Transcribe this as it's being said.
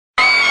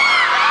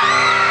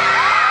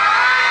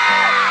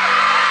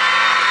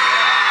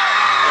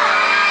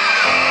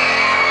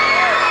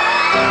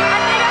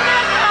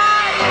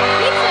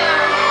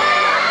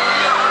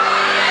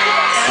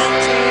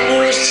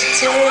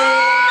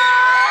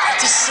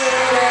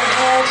said I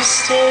had to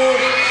stay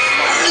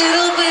a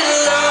little bit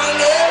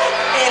longer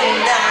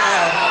and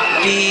I'll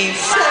be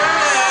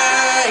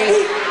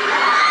fine.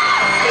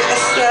 I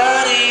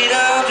thought it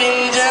all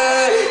been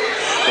done,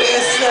 I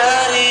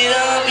thought it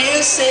all been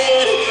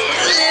said.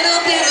 A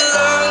little bit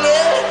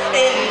longer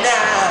and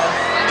I'll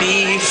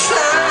be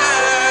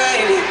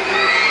fine.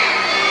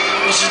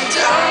 But you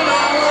don't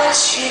know what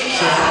you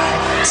got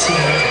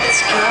till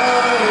it's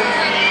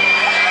gone.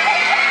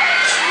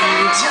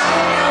 You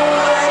don't know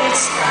what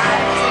it's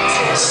like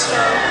to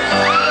so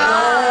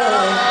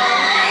long.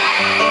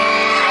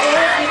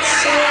 Every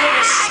time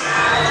you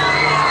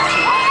smile,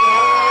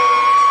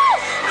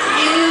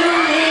 you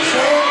don't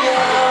even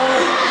know.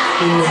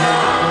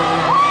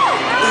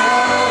 No,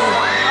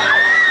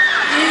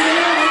 you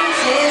don't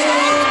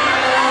even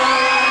know.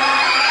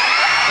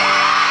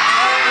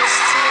 How this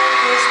time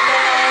goes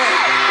by,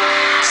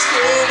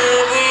 still the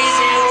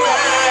reason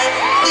why.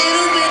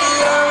 Little bit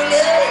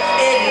longer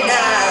and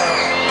I'll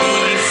be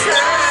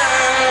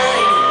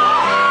fine.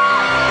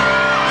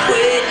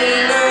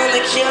 Waiting on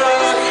the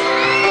cure,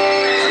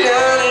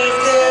 none of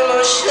them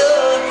are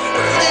sure. A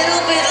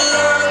little bit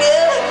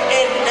longer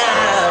and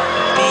I'll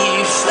be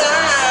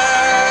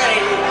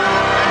fine.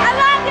 I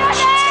love you, you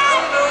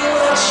don't know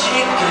what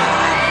you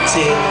got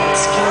till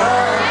it's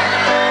gone.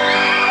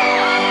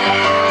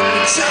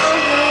 You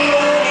don't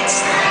know what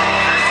it's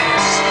like for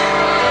so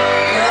long.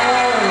 Every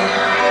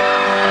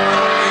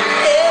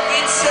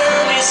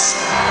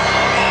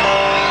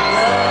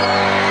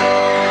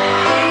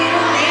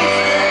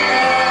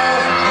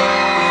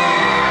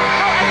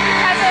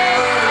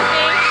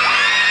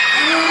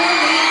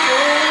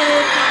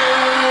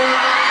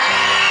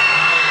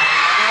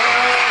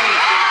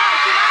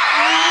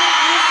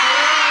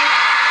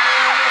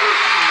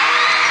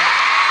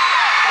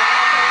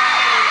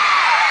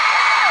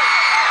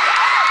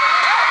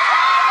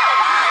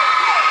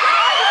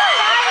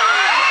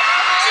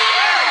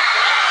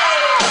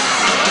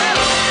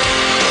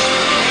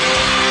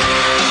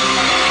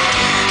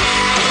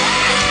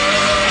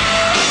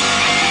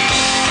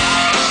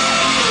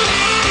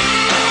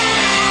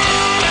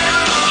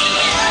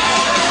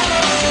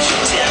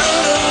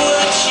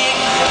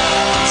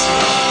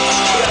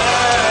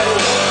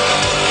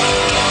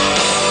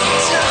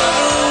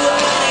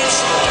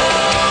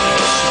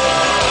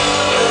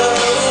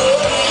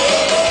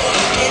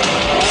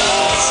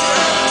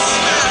time you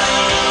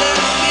smile, you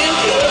don't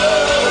even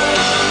know.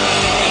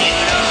 You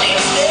don't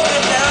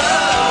even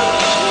know.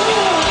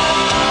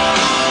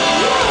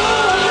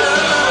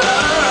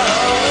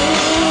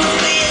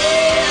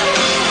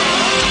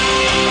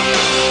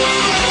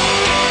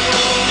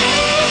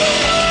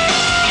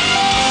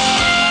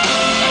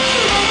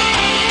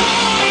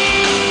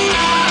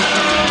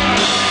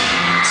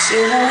 So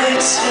wait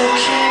till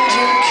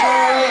kingdom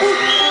come,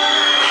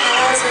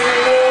 has a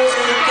love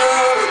and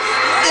gone.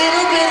 A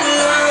little bit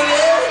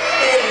longer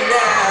and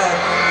I'll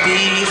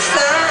be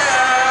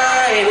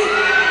fine.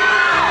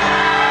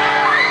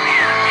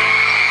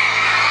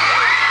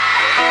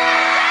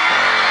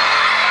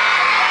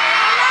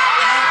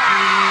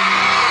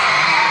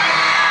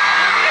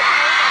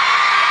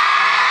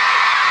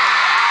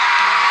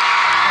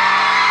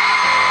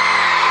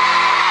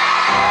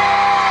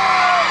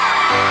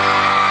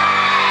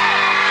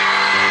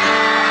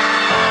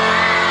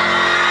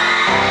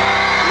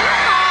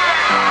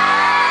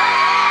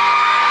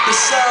 This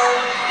song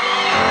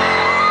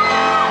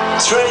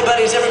is for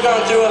anybody who's ever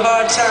gone through a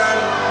hard time.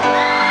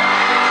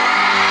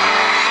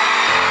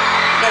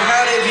 Now,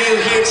 how many of you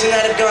here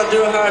tonight have gone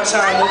through a hard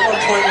time at one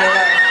point in your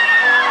life?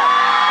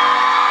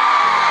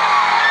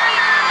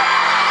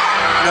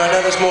 No, I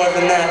know there's more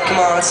than that. Come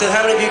on, I said,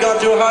 how many of you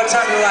gone through a hard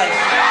time in your life?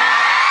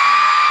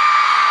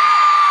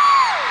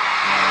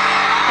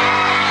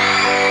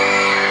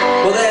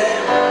 Well then,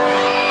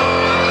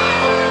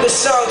 this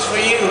song's for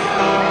you.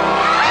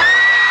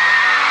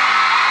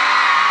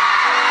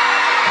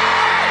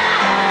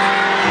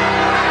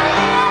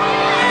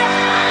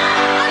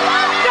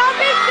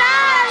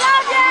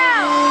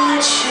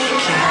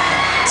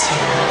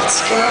 It's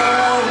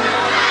gone.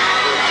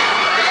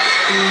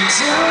 You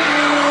don't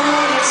know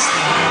what it's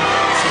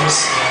like for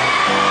so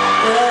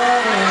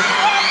long.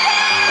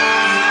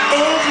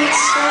 Every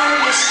time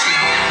you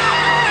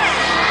smile,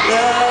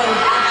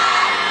 love,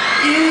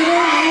 you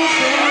don't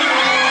even know.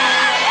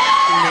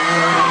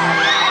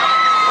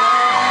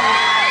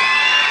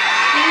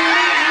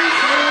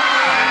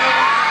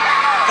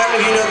 How many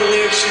of you know the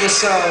lyrics to this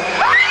song?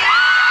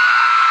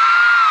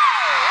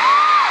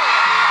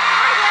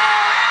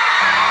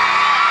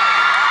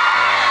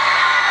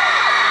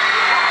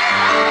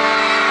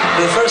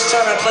 The first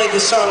time I played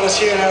this song was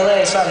here in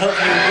LA, so I hope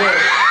you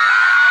would.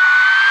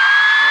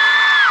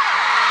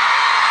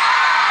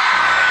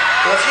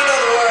 Well, if you know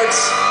the words,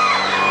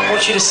 I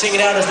want you to sing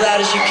it out as loud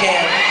as you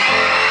can.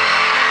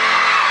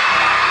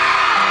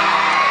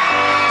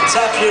 The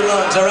top of your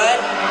lungs,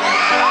 alright?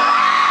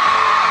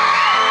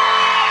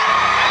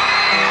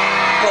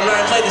 Come on,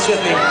 Ryan, play this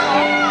with me.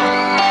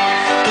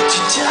 But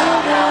you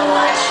don't know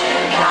what you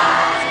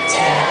got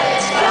till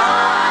it's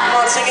gone.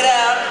 Come on, sing it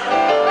out.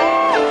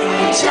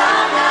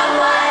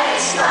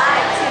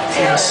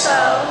 feel so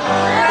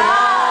wrong.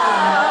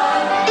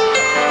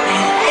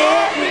 And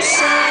every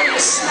time you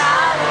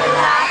smile,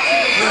 like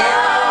you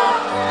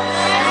glow.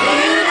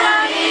 You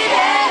don't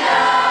even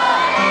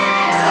know.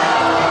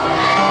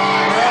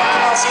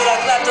 Come on, see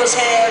that? Clap those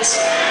hands.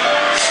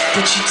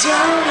 But you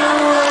don't know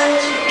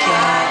what you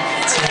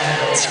got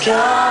till it's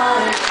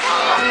gone.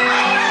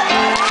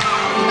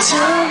 You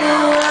don't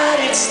know what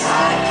it's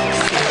like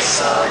to feel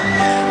so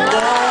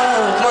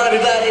low. Come on,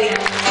 everybody.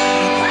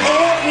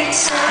 Every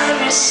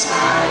time you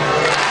smile,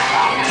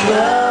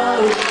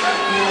 glow.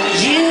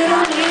 You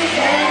don't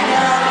even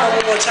know.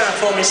 One more time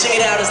for me. Sing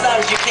it out as loud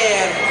as you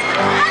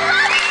can.